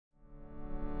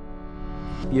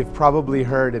You've probably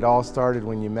heard it all started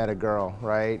when you met a girl,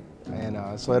 right?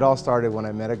 And so it all started when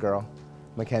I met a girl,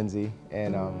 Mackenzie,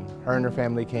 and her and her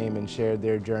family came and shared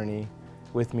their journey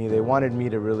with me. They wanted me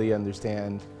to really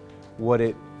understand what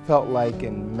it felt like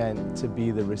and meant to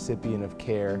be the recipient of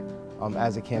care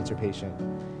as a cancer patient.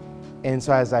 And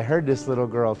so as I heard this little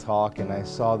girl talk and I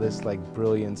saw this like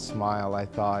brilliant smile, I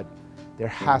thought there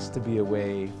has to be a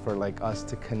way for like us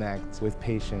to connect with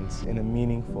patients in a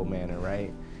meaningful manner,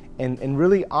 right? And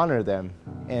really honor them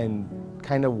and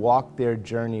kind of walk their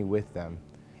journey with them.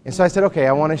 And so I said, okay,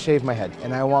 I want to shave my head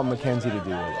and I want Mackenzie to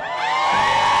do it.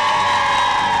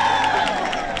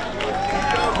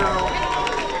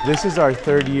 This is our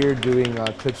third year doing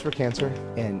Clips for Cancer,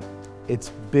 and it's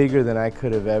bigger than I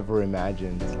could have ever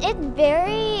imagined. It's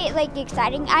very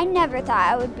exciting. I never thought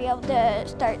I would be able to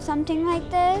start something like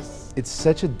this. It's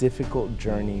such a difficult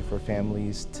journey for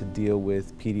families to deal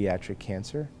with pediatric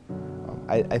cancer.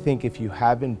 I think if you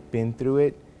haven't been through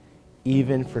it,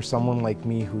 even for someone like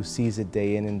me who sees it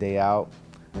day in and day out,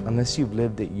 unless you've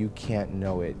lived it, you can't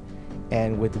know it.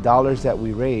 And with the dollars that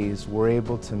we raise, we're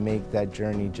able to make that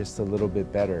journey just a little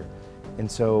bit better.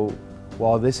 And so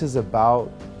while this is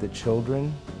about the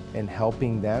children and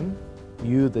helping them,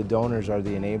 you, the donors, are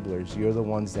the enablers. You're the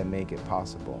ones that make it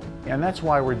possible. And that's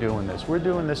why we're doing this. We're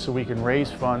doing this so we can raise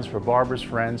funds for Barbara's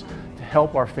friends to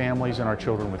help our families and our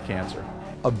children with cancer.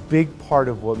 A big part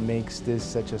of what makes this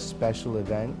such a special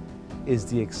event is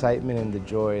the excitement and the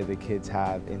joy the kids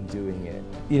have in doing it.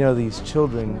 You know, these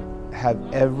children have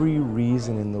every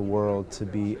reason in the world to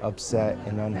be upset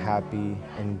and unhappy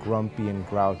and grumpy and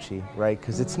grouchy, right?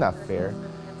 Because it's not fair.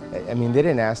 I mean, they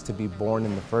didn't ask to be born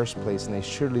in the first place, and they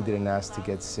surely didn't ask to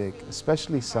get sick,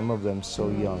 especially some of them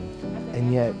so young.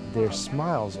 And yet their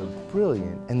smiles are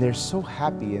brilliant, and they're so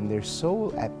happy, and they're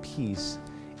so at peace.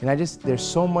 And there's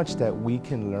so much that we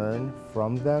can learn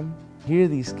from them. Here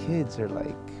these kids are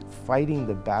like fighting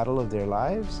the battle of their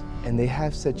lives, and they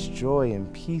have such joy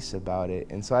and peace about it.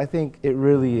 And so I think it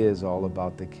really is all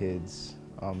about the kids.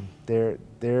 They're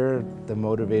the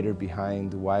motivator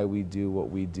behind why we do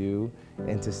what we do,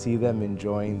 and to see them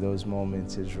enjoying those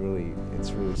moments is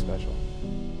it's really special.